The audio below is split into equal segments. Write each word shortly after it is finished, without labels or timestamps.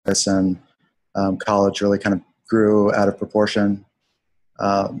and college really kind of grew out of proportion.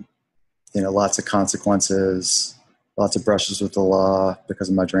 Lots of consequences, lots of brushes with the law because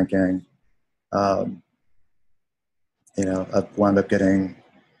of my drinking. I wound up getting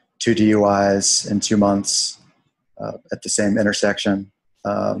 2 DUIs in 2 months at the same intersection,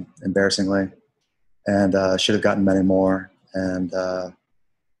 embarrassingly, and should have gotten many more. And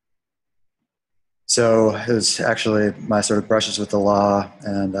so it was actually my sort of brushes with the law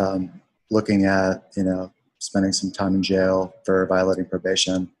and looking at, spending some time in jail for violating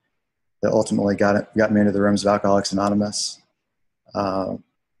probation that ultimately got me into the rooms of Alcoholics Anonymous.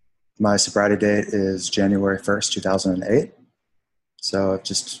 My sobriety date is January 1st, 2008. So I've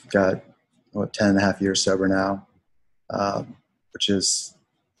just got 10 and a half years sober now, which is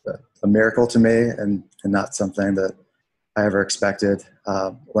a miracle to me and not something that I ever expected.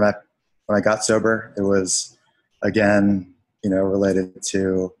 When I got sober, it was, again, related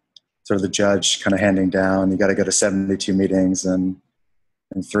to sort of the judge kind of handing down, you got to go to 72 meetings in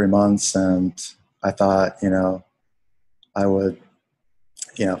 3 months. And I thought, I would,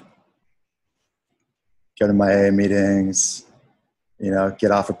 go to my AA meetings,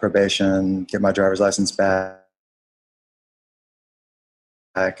 get off of probation, get my driver's license back,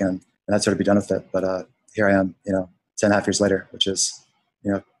 and I'd sort of be done with it. But here I am, 10 and a half years later, which is,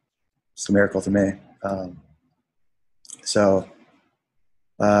 it's a miracle to me.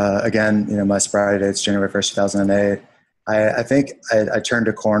 Again, my sobriety date's January 1st, 2008. I think I turned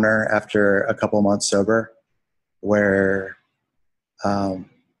a corner after a couple months sober where, at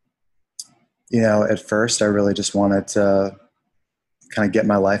first I really just wanted to kind of get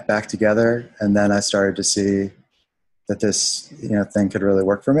my life back together. And then I started to see that this, thing could really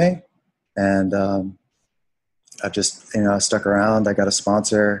work for me. And I just, I stuck around. I got a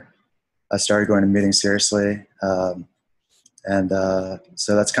sponsor. I started going to meetings seriously. So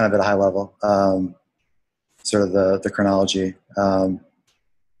that's kind of at a high level, sort of the chronology.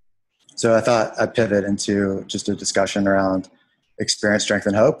 So I thought I'd pivot into just a discussion around experience, strength,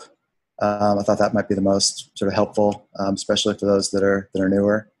 and hope. I thought that might be the most sort of helpful, especially for those that are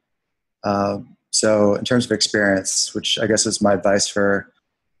newer. So in terms of experience, which I guess is my advice for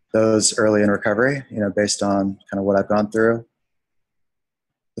those early in recovery, based on kind of what I've gone through.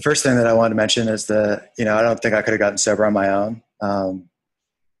 The first thing that I wanted to mention is that, I don't think I could have gotten sober on my own.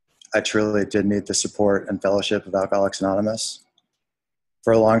 I truly did need the support and fellowship of Alcoholics Anonymous.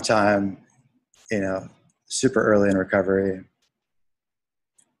 For a long time, super early in recovery,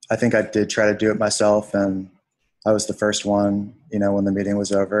 I think I did try to do it myself, and I was the first one, when the meeting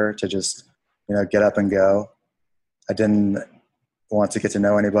was over to just, get up and go. I didn't want to get to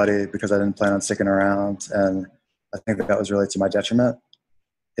know anybody because I didn't plan on sticking around, and I think that was really to my detriment.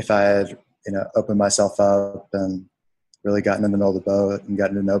 If I had, opened myself up and really gotten in the middle of the boat and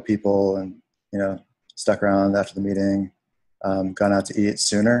gotten to know people and, stuck around after the meeting, gone out to eat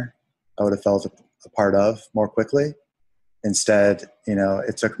sooner, I would have felt a part of more quickly. Instead,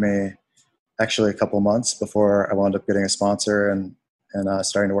 it took me actually a couple months before I wound up getting a sponsor and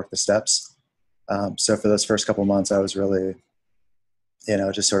starting to work the steps. So for those first couple months, I was really,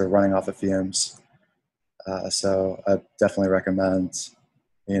 just sort of running off the fumes. So I definitely recommend,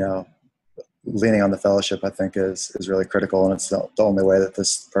 leaning on the fellowship, I think is really critical, and it's the only way that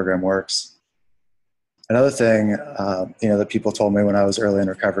this program works. Another thing, that people told me when I was early in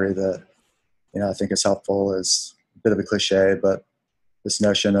recovery that, I think is helpful is a bit of a cliche, but this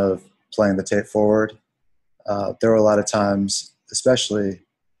notion of playing the tape forward. There were a lot of times, especially,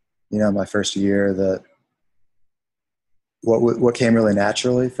 my first year, that what came really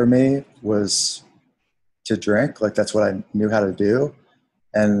naturally for me was to drink. Like that's what I knew how to do.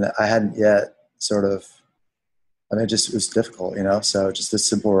 And I hadn't yet it was difficult, so just this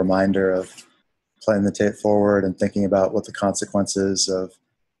simple reminder of playing the tape forward and thinking about what the consequences of,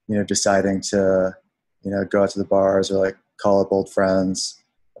 deciding to, go out to the bars or like call up old friends,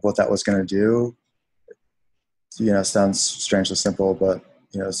 what that was going to do, sounds strangely simple, but,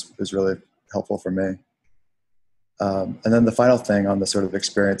 it was really helpful for me. And then the final thing on the sort of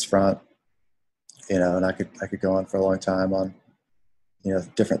experience front, and I could go on for a long time on,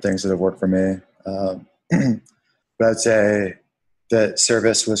 different things that have worked for me. But I'd say that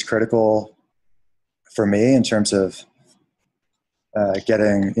service was critical for me in terms of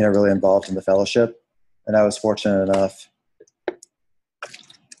getting, really involved in the fellowship. And I was fortunate enough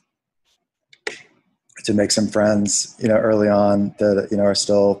to make some friends, early on that, are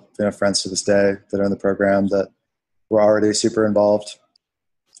still, friends to this day that are in the program that were already super involved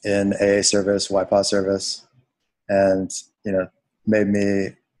in AA service, YPA service, and, made me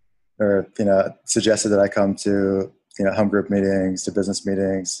or, suggested that I come to, home group meetings to business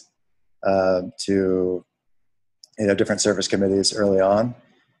meetings, to, different service committees early on.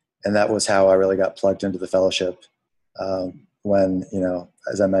 And that was how I really got plugged into the fellowship. When,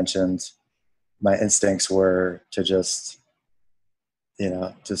 as I mentioned, my instincts were to just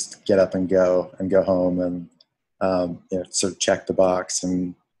get up and go home and, sort of check the box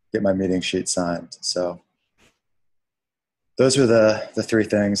and get my meeting sheet signed. So those were the three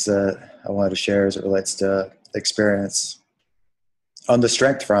things that I wanted to share as it relates to experience. On the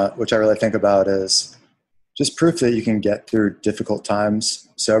strength front, which I really think about is just proof that you can get through difficult times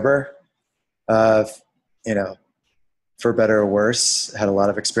sober. For better or worse, had a lot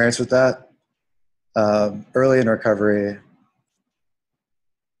of experience with that. Early in recovery,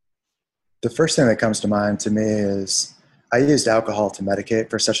 the first thing that comes to mind to me is I used alcohol to medicate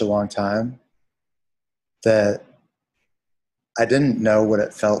for such a long time that I didn't know what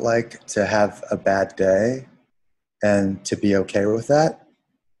it felt like to have a bad day and to be okay with that.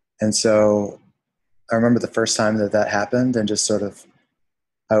 And so I remember the first time that happened, and just sort of,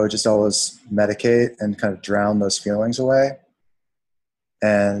 I would just always medicate and kind of drown those feelings away.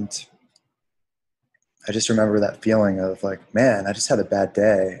 And I just remember that feeling of like, man, I just had a bad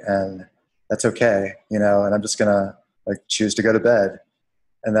day and that's okay, and I'm just gonna choose to go to bed.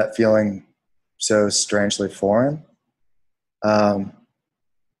 And that feeling so strangely foreign.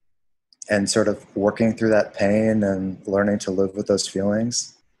 And sort of working through that pain and learning to live with those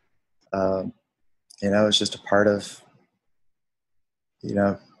feelings, it's just a part of,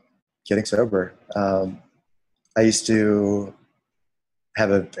 getting sober. I used to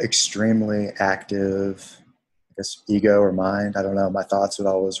have an extremely active, I guess, ego or mind. I don't know. My thoughts would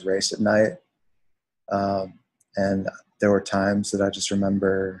always race at night. And there were times that I just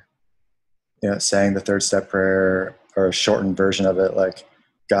remember, saying the third step prayer, or a shortened version of it, like,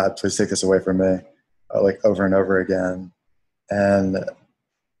 God, please take this away from me, over and over again. And,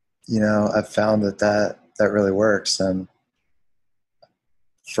 I've found that really works. And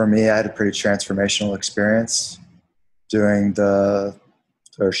for me, I had a pretty transformational experience sharing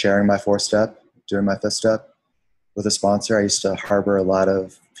my fourth step, doing my fifth step with a sponsor. I used to harbor a lot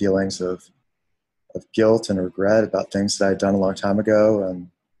of feelings of guilt and regret about things that I had done a long time ago. And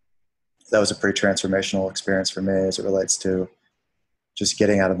that was a pretty transformational experience for me as it relates to just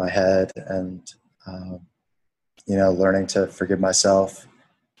getting out of my head and, learning to forgive myself,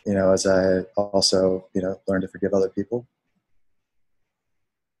 as I also, learn to forgive other people.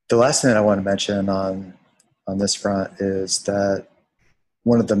 The last thing that I want to mention on this front is that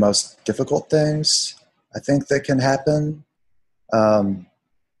one of the most difficult things I think that can happen,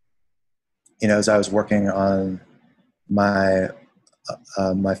 as I was working on my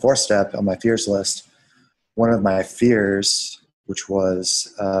fourth step on my fears list, one of my fears, which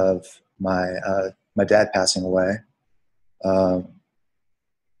was of my dad passing away,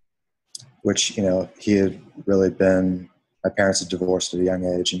 which, he had really been, my parents had divorced at a young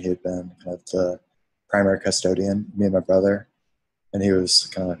age, and he had been kind of the primary custodian, me and my brother, and he was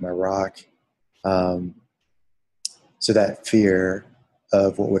kind of like my rock. So that fear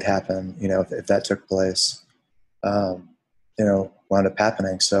of what would happen, if that took place, wound up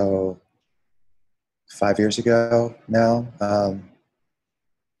happening. So 5 years ago now,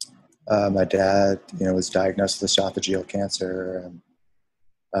 my dad, was diagnosed with esophageal cancer,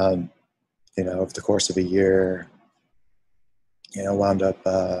 and over the course of a year, wound up,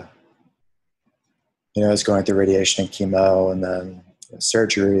 was going through radiation and chemo, and then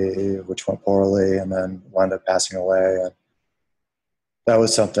surgery, which went poorly, and then wound up passing away. And that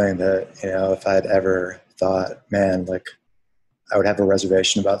was something that, if I had ever thought, man, I would have a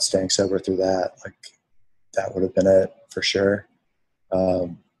reservation about staying sober through that, that would have been it for sure. I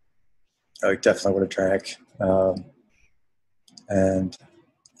definitely would have drank, and,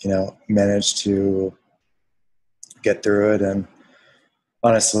 managed to get through it. And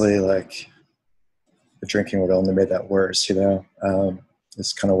honestly, the drinking would have only made that worse,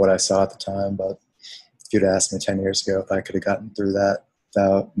 it's kind of what I saw at the time. But if you'd asked me 10 years ago if I could have gotten through that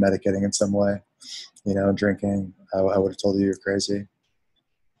without medicating in some way, drinking, I would have told you you're crazy.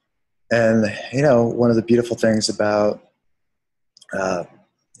 And, one of the beautiful things about,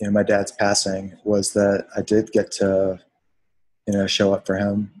 my dad's passing was that I did get to, show up for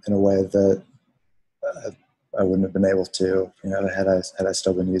him in a way that I wouldn't have been able to, had I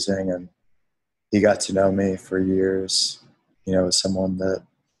still been using. And he got to know me for years, as someone that,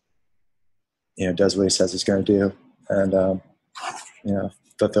 does what he says he's going to do, and,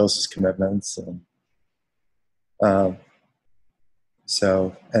 fulfills his commitments. And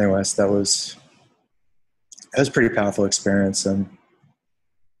so anyways, it was a pretty powerful experience. And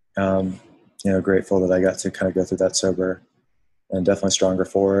grateful that I got to kind of go through that sober, and definitely stronger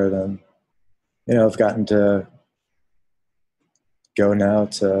for it. And, I've gotten to go now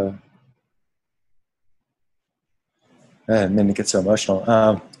to, I didn't mean to get so emotional.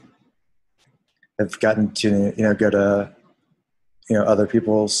 I've gotten to, go to, other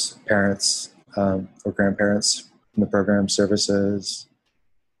people's parents, or grandparents in the program services.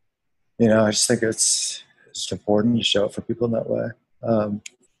 I just think it's just important to show up for people in that way. Um,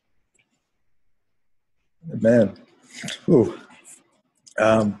 man, ooh.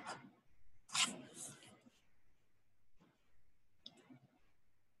 Um,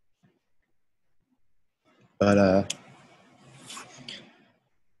 but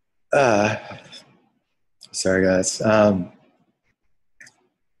uh, sorry guys.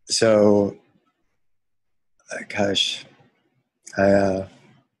 So, gosh, I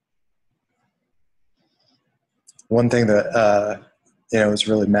one thing that was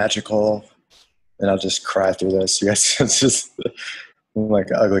really magical, and I'll just cry through this. You guys, it's just I'm like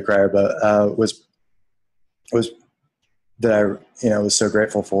an ugly crier, but was that I was so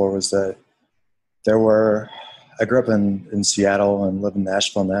grateful for was that there were. I grew up in Seattle and live in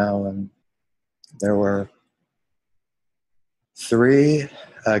Nashville now, and there were three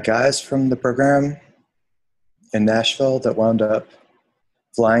guys from the program in Nashville that wound up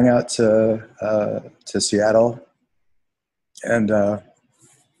flying out to Seattle, and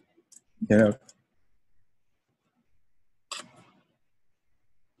you know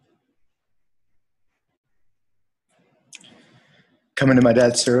coming to my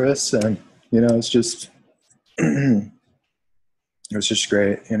dad's service, and it's just it was just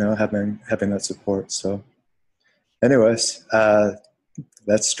great, having that support. So, anyways,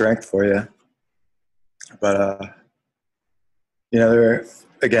 that's strength for you. But there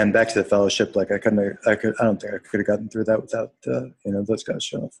again, back to the fellowship. Like I don't think I could have gotten through that without those guys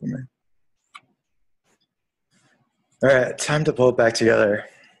showing up for me. All right, time to pull it back together.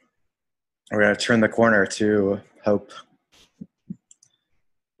 We're going to turn the corner to hope,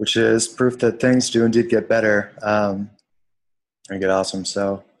 which is proof that things do indeed get better and get awesome.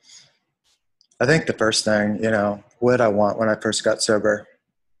 So I think the first thing, what did I want when I first got sober?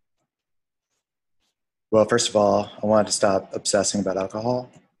 Well, first of all, I wanted to stop obsessing about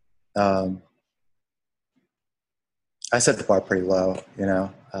alcohol. Um, I set the bar pretty low,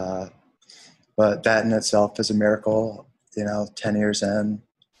 but that in itself is a miracle. 10 years in,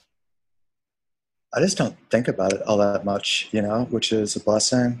 I just don't think about it all that much, which is a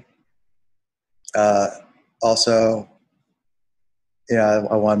blessing. Uh, Also,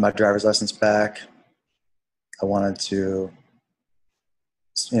 I wanted my driver's license back. I wanted to,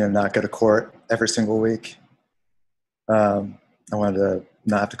 not go to court every single week. I wanted to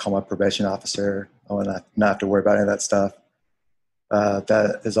not have to call my probation officer. I wanted to not have to worry about any of that stuff.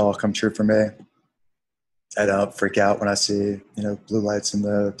 That has all come true for me. I don't freak out when I see, blue lights in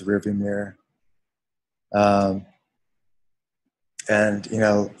the rearview mirror. And,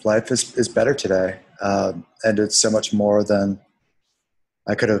 life is better today. And it's so much more than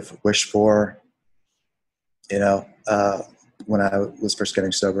I could have wished for, when I was first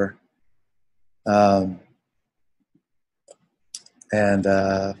getting sober. Um, and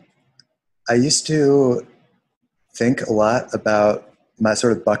I used to think a lot about my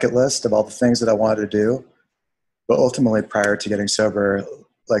sort of bucket list of all the things that I wanted to do. But ultimately, prior to getting sober,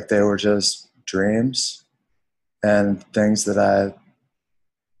 like they were just dreams and things that I,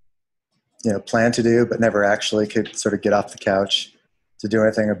 planned to do, but never actually could sort of get off the couch to do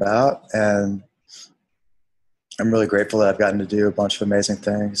anything about. And I'm really grateful that I've gotten to do a bunch of amazing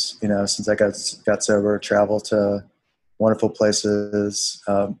things, since I got sober, travel to wonderful places,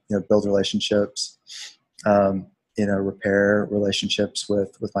 build relationships, repair relationships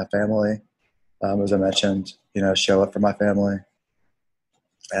with my family. As I mentioned, show up for my family.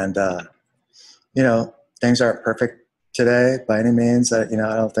 And, things aren't perfect today by any means. I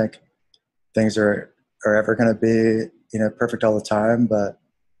don't think things are ever going to be, perfect all the time, but,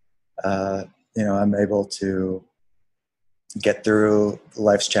 I'm able to get through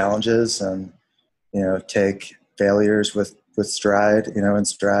life's challenges and, take failures with stride, in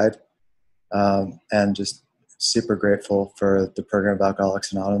stride. And just super grateful for the program of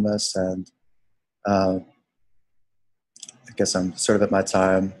Alcoholics Anonymous. And I guess I'm sort of at my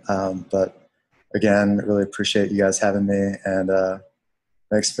time, but again, really appreciate you guys having me, and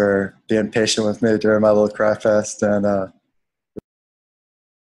thanks for being patient with me during my little cry fest, and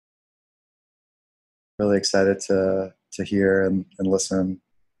really excited to hear and listen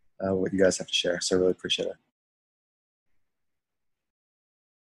what you guys have to share. So I really appreciate it.